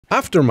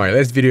After my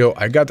last video,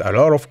 I got a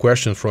lot of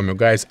questions from you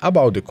guys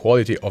about the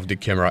quality of the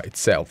camera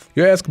itself.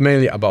 You asked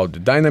mainly about the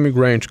dynamic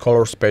range,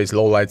 color space,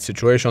 low light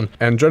situation,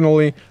 and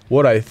generally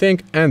what I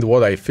think and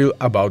what I feel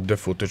about the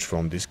footage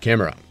from this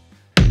camera.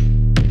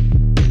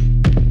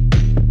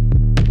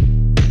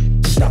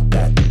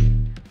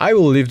 I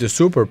will leave the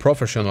super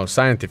professional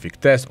scientific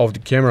test of the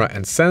camera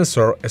and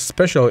sensor,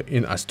 especially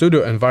in a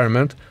studio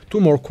environment, to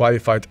more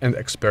qualified and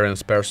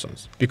experienced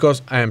persons,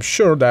 because I am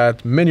sure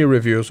that many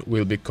reviews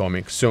will be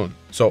coming soon.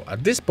 So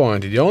at this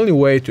point, the only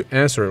way to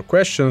answer your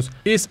questions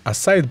is a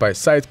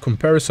side-by-side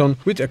comparison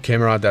with a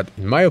camera that,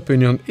 in my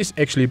opinion, is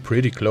actually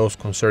pretty close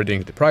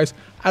considering the price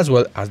as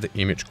well as the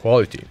image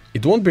quality.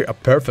 It won't be a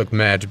perfect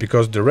match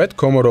because the RED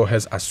Komodo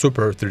has a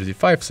Super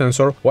 35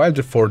 sensor while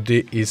the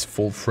 4D is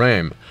full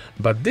frame,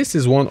 but this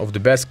is one of the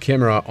best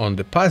camera on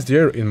the past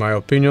year in my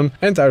opinion,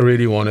 and I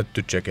really wanted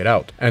to check it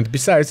out. And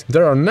besides,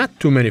 there are not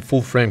too many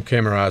full frame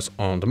cameras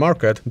on the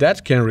market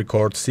that can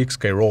record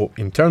 6K RAW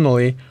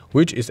internally,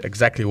 which is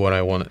exactly what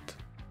I wanted.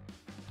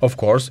 Of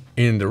course,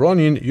 in the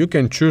Ronin you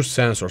can choose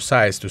sensor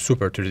size to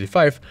Super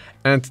 35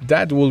 and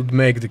that would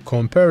make the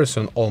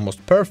comparison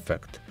almost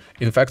perfect.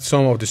 In fact,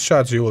 some of the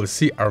shots you will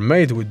see are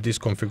made with this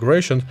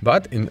configuration,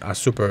 but in a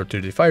Super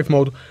 35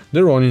 mode,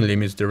 the Ronin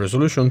limits the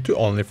resolution to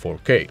only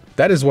 4K.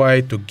 That is why,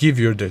 to give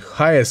you the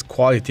highest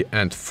quality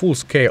and full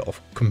scale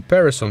of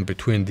comparison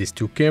between these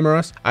two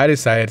cameras, I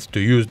decided to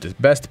use the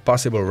best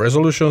possible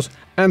resolutions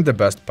and the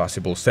best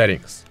possible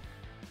settings.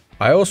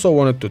 I also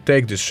wanted to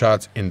take these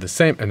shots in the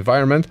same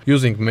environment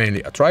using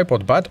mainly a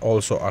tripod but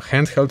also a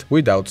handheld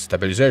without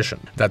stabilization.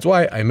 That's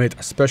why I made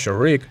a special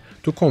rig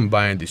to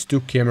combine these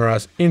two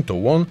cameras into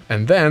one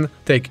and then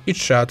take each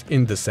shot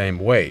in the same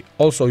way,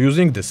 also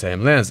using the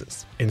same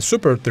lenses. In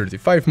Super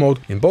 35 mode,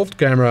 in both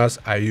cameras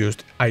I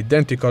used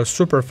identical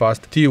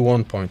superfast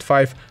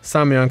T1.5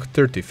 Samyang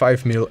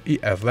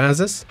 35mm EF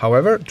lenses.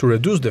 However, to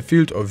reduce the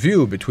field of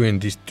view between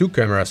these two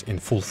cameras in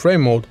full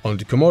frame mode, on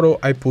the Komodo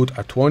I put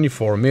a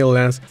 24mm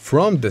lens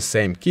from the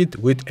same kit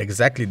with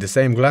exactly the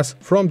same glass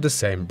from the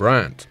same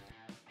brand.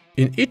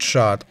 In each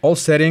shot, all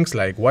settings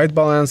like white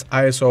balance,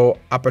 ISO,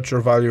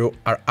 aperture value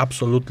are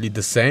absolutely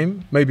the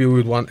same, maybe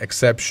with one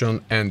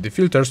exception, and the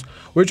filters,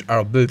 which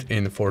are built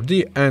in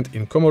 4D, and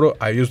in Komodo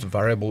I used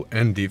variable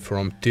ND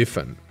from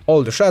Tiffen.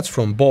 All the shots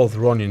from both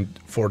Ronin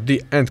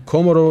 4D and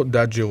Komodo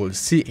that you will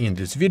see in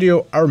this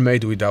video are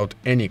made without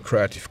any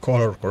creative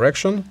color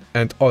correction,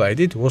 and all I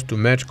did was to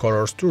match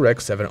colors to Rec.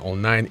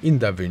 709 in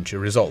DaVinci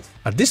Resolve.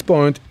 At this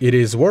point, it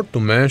is worth to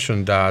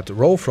mention that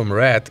RAW from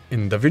RED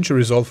in DaVinci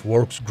Resolve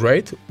works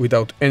great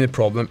without any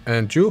problem,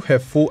 and you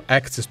have full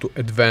access to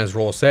advanced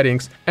RAW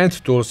settings and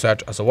tools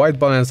such as white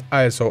balance,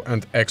 ISO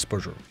and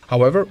exposure.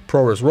 However,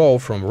 ProRes RAW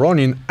from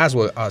Ronin as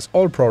well as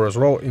all ProRes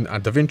RAW in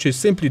DaVinci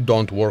simply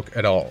don't work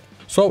at all.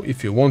 So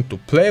if you want to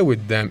play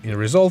with them in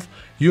Resolve,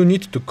 you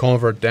need to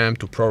convert them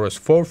to ProRes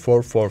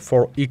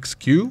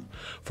 4444XQ,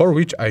 for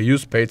which I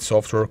use paid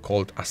software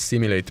called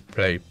Assimilate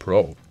Play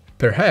Pro.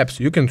 Perhaps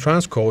you can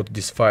transcode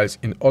these files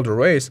in other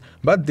ways,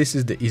 but this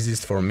is the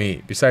easiest for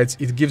me, besides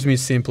it gives me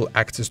simple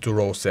access to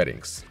RAW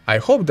settings. I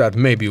hope that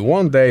maybe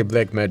one day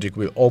Blackmagic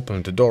will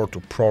open the door to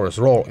ProRes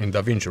RAW in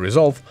DaVinci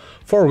Resolve,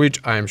 for which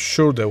I am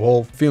sure the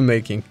whole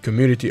filmmaking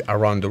community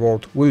around the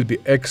world will be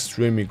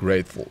extremely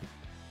grateful.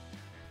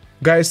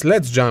 Guys,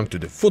 let's jump to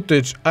the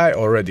footage. I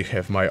already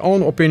have my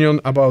own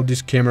opinion about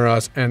these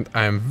cameras and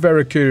I am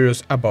very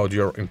curious about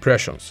your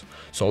impressions.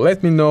 So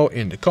let me know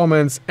in the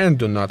comments and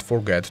do not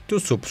forget to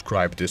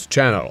subscribe this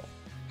channel.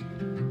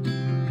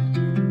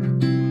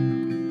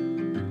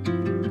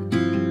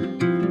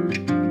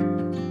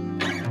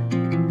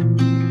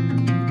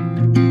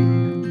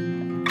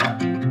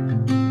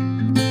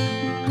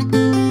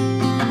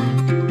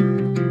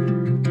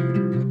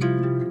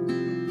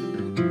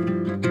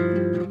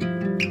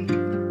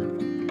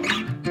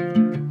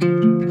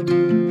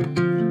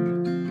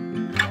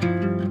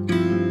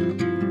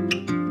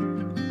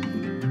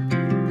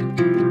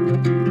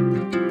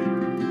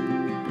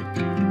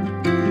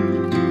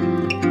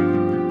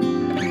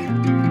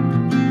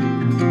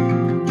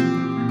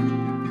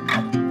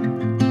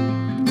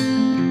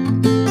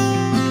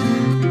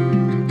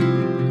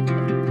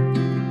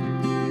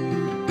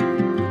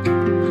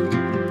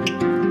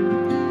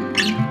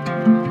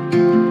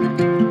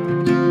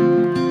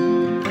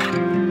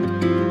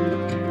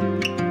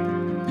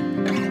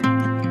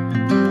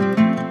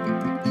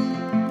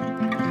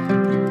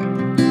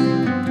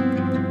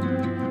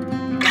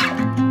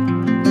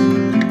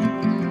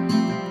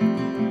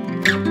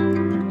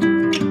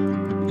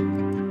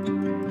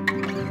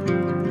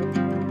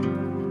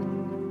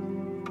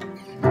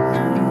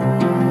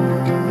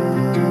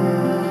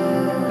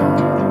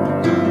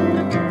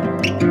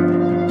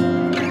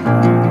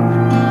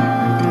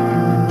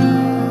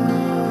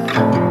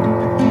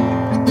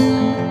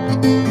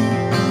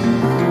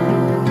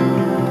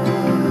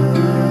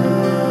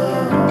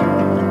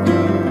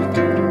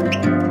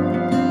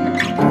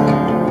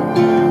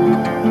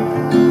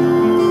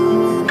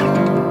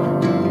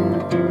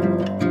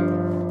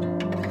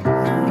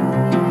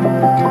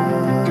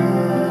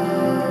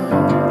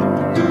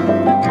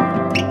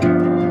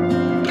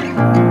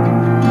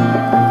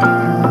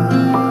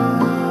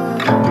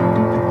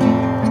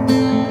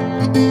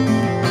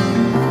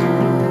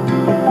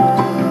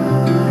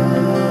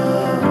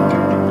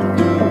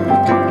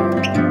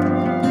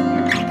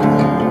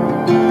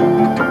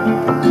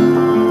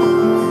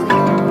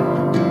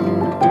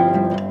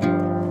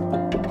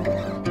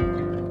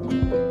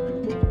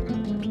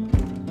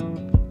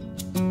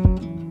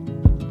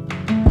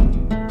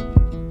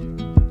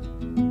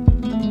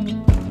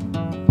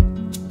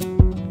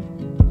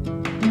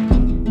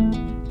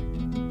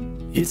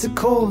 It's the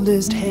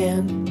coldest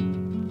hand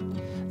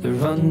that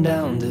run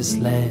down this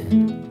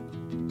land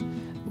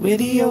where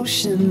the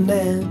ocean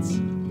lands.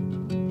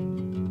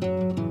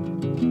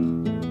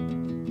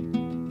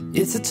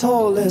 It's the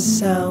tallest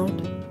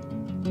sound,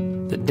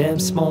 the damn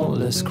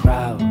smallest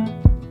crowd,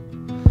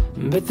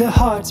 but their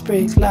hearts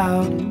break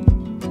loud.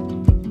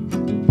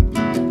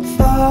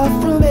 Far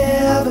from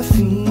ever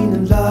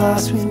feeling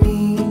lost with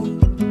me,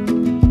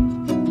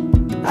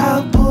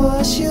 I'll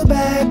push you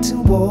back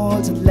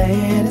towards the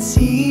land and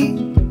sea.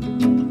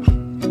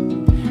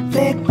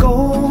 Let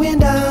going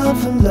down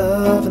for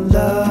love, and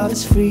love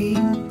is free.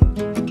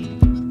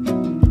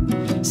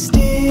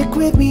 Stick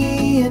with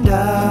me and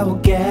I will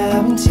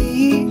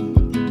guarantee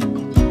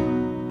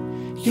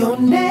you're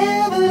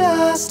never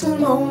lost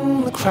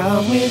among the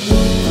crowd with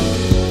me.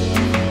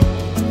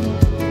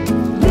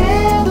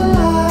 Never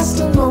lost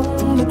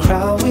among the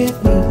crowd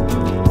with me.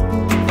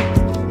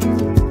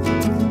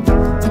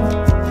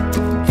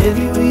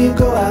 Everywhere you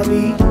go I'll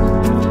be.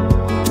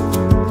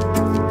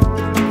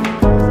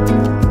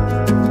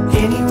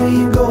 Anywhere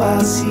you go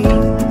I'll see.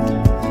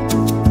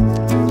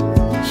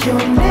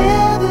 You're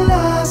never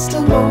lost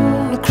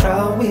among the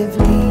crowd with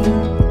me.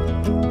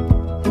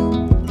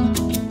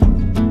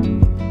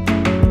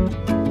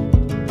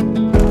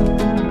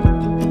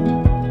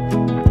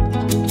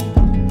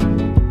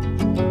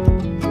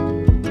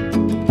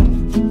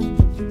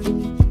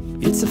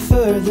 It's the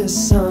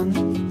furthest sun,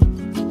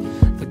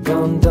 the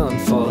gone done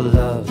for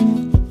love.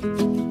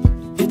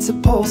 It's a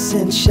pulse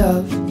and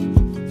shove.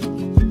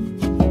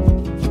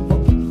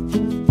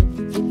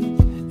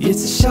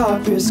 It's the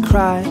sharpest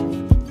cry,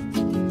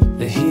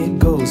 the here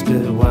goes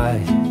but why,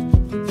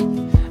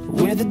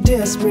 where the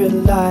desperate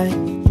lie.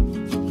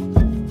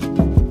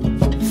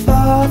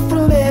 Far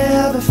from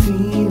ever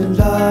feeling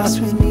lost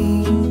with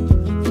me,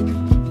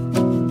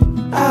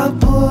 I'll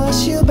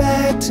push you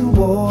back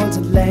towards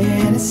the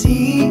land and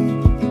sea.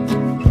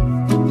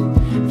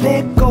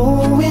 Let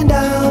going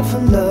down for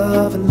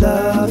love, and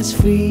love is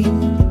free.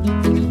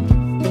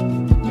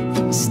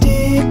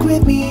 Stick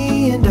with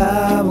me and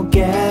I will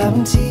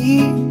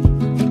guarantee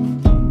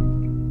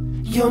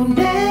you're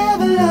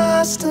never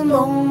lost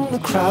among the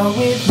crowd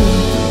with me.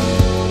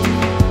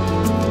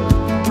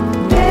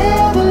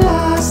 Never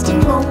lost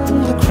among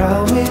the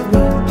crowd with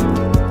me.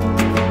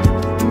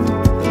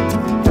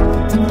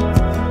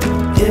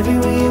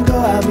 Everywhere you go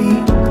I'll be.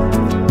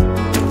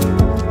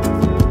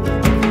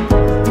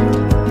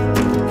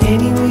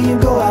 Anywhere you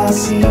go I'll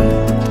see.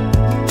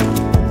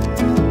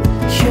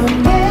 You're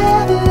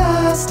never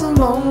lost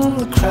among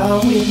the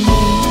crowd with me.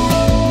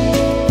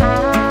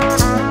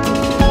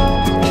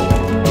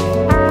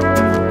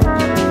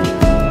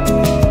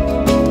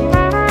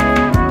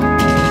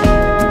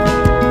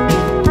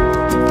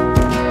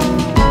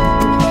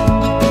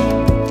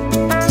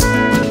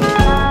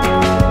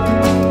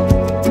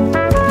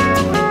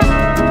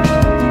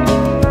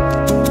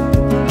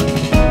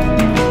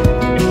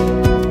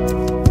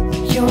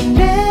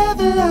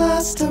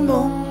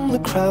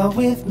 Crowd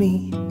with me.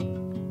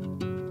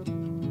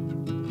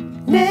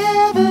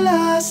 Never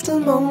lost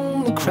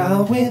among the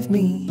crowd with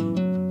me.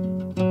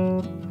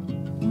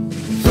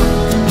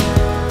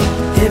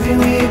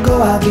 Everywhere you go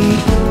I'll be.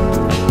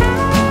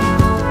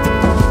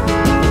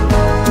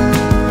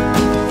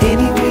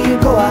 Anywhere you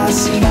go I'll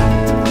see.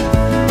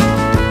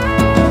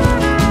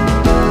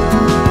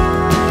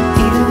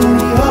 Even in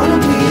the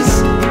autumn breeze,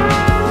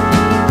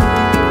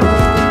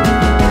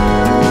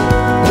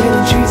 where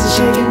the trees are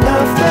shaking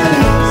off their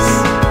leaves.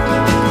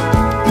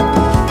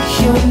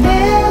 You're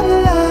never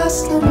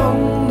lost among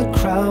the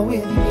crowd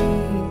with me.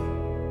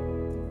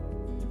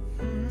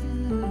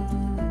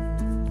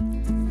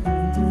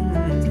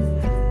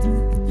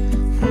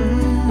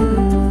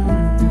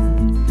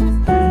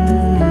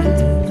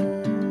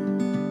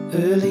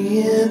 Early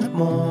in the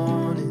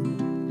morning,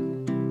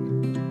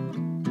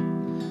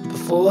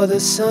 before the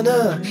sun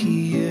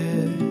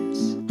appears,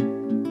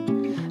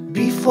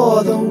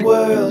 before the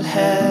world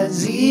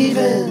has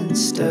even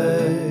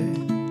stirred,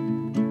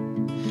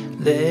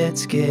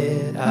 let's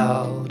get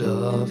out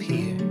of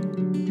here.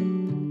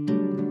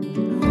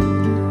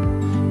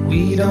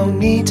 We don't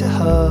need to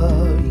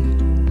hurry.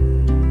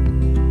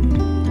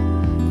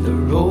 The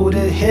road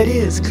ahead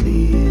is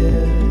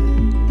clear.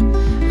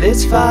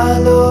 Let's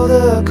follow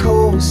the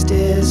coast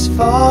as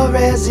far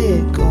as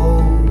it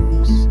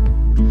goes,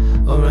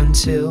 or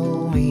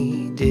until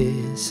we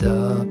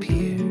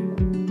disappear.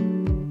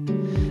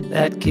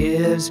 That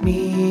gives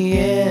me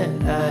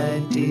an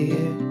idea.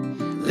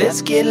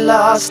 Let's get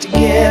lost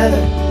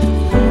together.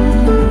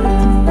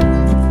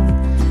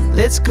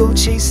 Let's go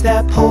chase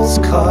that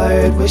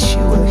postcard. Wish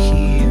you were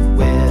here,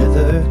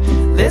 weather.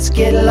 Let's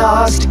get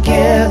lost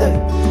together.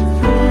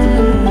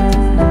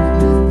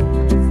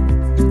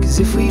 'Cause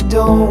if we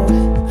don't,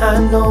 I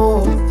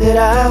know that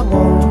I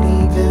won't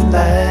even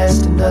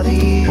last another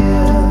year.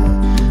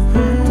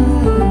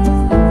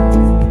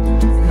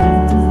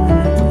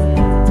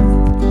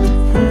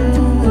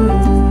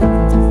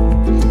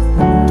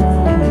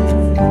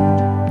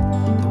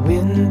 The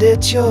wind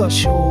at your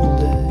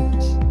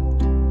shoulders,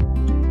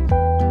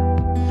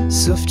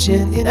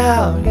 sufficient in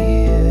our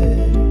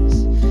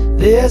ears.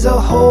 There's a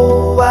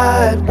whole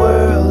wide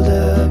world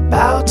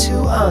about to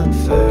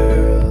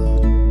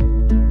unfurl,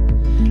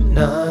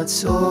 not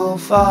so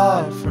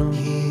far from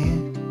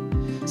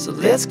here. So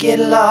let's get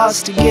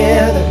lost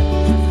together.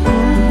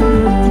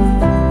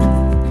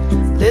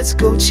 Let's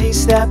go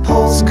chase that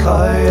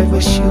postcard.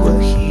 Wish you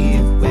were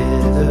here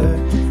with her.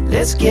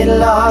 Let's get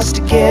lost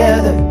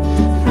together.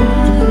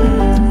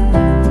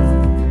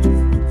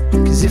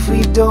 Cause if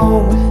we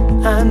don't,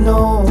 I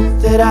know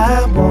that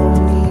I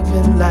won't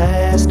even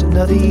last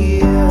another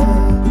year.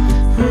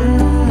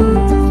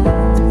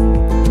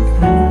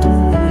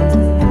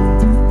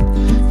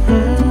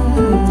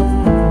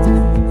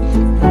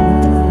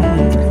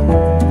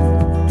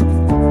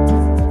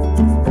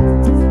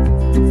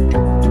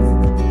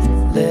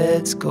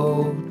 Let's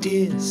go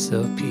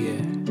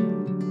disappear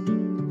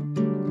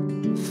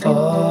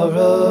far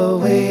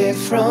away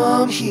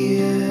from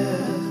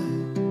here.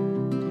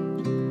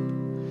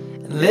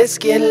 Let's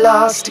get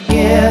lost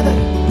together.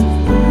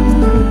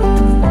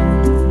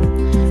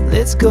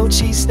 Let's go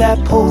chase that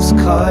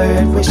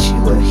postcard. Wish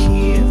you were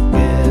here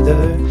with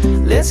her.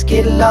 Let's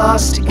get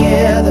lost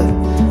together.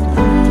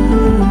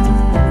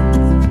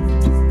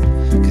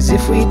 Cause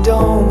if we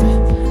don't,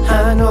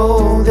 I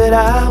know that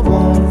I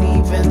won't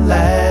even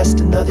last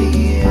another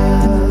year.